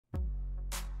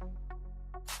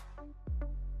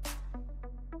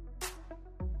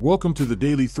Welcome to the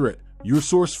Daily Threat, your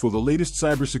source for the latest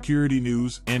cybersecurity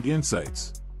news and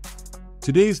insights.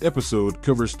 Today's episode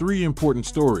covers three important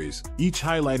stories, each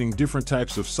highlighting different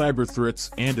types of cyber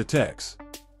threats and attacks.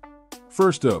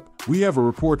 First up, we have a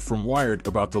report from Wired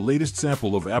about the latest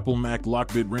sample of Apple Mac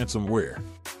Lockbit ransomware.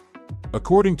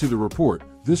 According to the report,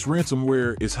 this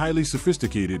ransomware is highly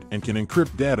sophisticated and can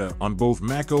encrypt data on both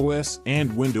Mac OS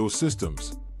and Windows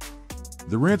systems.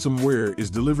 The ransomware is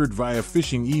delivered via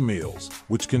phishing emails,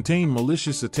 which contain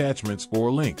malicious attachments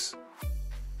or links.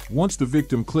 Once the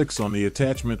victim clicks on the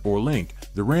attachment or link,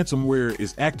 the ransomware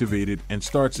is activated and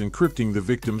starts encrypting the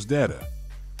victim's data.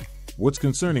 What's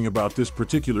concerning about this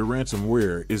particular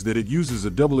ransomware is that it uses a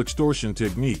double extortion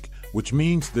technique, which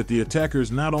means that the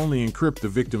attackers not only encrypt the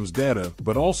victim's data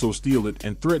but also steal it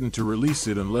and threaten to release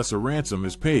it unless a ransom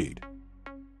is paid.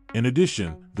 In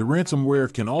addition, the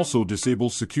ransomware can also disable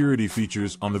security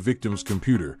features on the victim's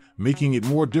computer, making it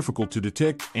more difficult to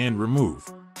detect and remove.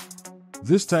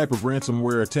 This type of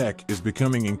ransomware attack is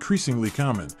becoming increasingly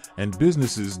common, and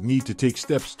businesses need to take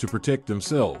steps to protect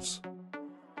themselves.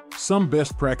 Some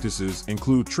best practices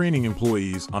include training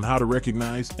employees on how to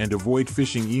recognize and avoid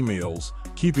phishing emails,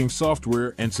 keeping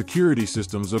software and security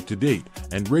systems up to date,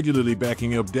 and regularly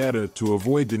backing up data to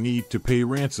avoid the need to pay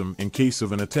ransom in case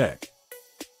of an attack.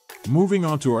 Moving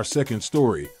on to our second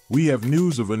story, we have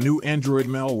news of a new Android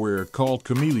malware called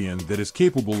Chameleon that is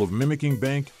capable of mimicking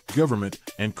bank, government,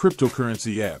 and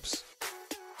cryptocurrency apps.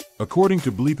 According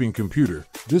to Bleeping Computer,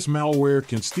 this malware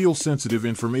can steal sensitive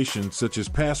information such as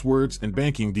passwords and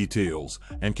banking details,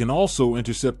 and can also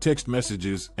intercept text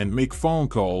messages and make phone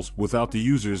calls without the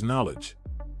user's knowledge.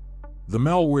 The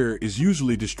malware is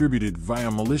usually distributed via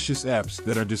malicious apps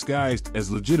that are disguised as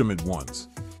legitimate ones.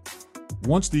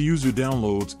 Once the user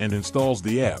downloads and installs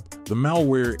the app, the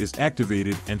malware is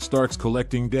activated and starts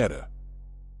collecting data.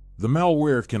 The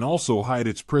malware can also hide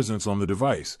its presence on the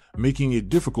device, making it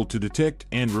difficult to detect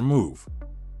and remove.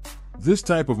 This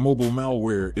type of mobile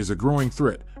malware is a growing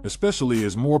threat, especially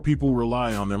as more people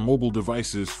rely on their mobile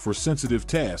devices for sensitive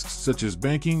tasks such as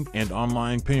banking and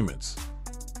online payments.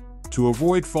 To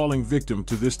avoid falling victim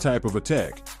to this type of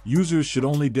attack, users should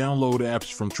only download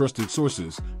apps from trusted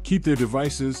sources, keep their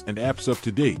devices and apps up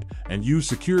to date, and use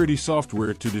security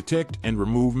software to detect and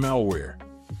remove malware.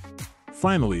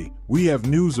 Finally, we have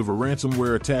news of a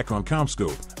ransomware attack on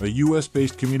CommScope, a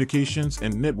US-based communications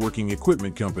and networking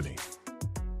equipment company.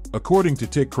 According to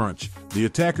TechCrunch, the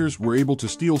attackers were able to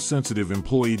steal sensitive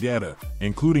employee data,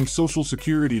 including social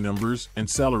security numbers and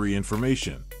salary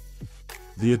information.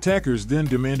 The attackers then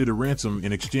demanded a ransom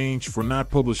in exchange for not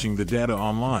publishing the data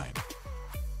online.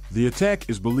 The attack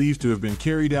is believed to have been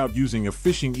carried out using a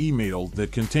phishing email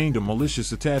that contained a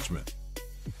malicious attachment.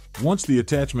 Once the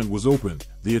attachment was opened,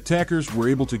 the attackers were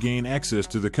able to gain access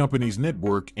to the company's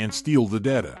network and steal the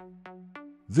data.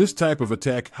 This type of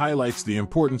attack highlights the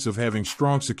importance of having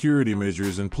strong security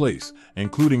measures in place,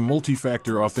 including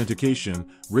multi-factor authentication,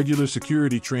 regular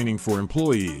security training for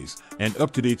employees, and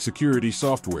up-to-date security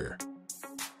software.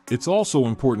 It's also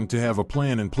important to have a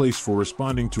plan in place for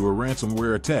responding to a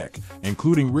ransomware attack,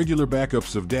 including regular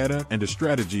backups of data and a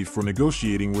strategy for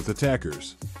negotiating with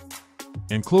attackers.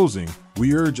 In closing,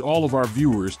 we urge all of our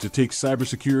viewers to take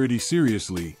cybersecurity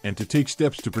seriously and to take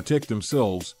steps to protect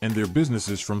themselves and their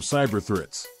businesses from cyber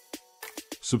threats.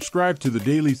 Subscribe to the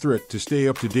Daily Threat to stay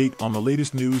up to date on the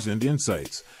latest news and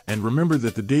insights, and remember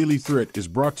that the Daily Threat is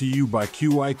brought to you by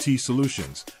QIT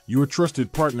Solutions, your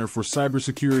trusted partner for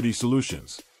cybersecurity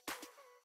solutions.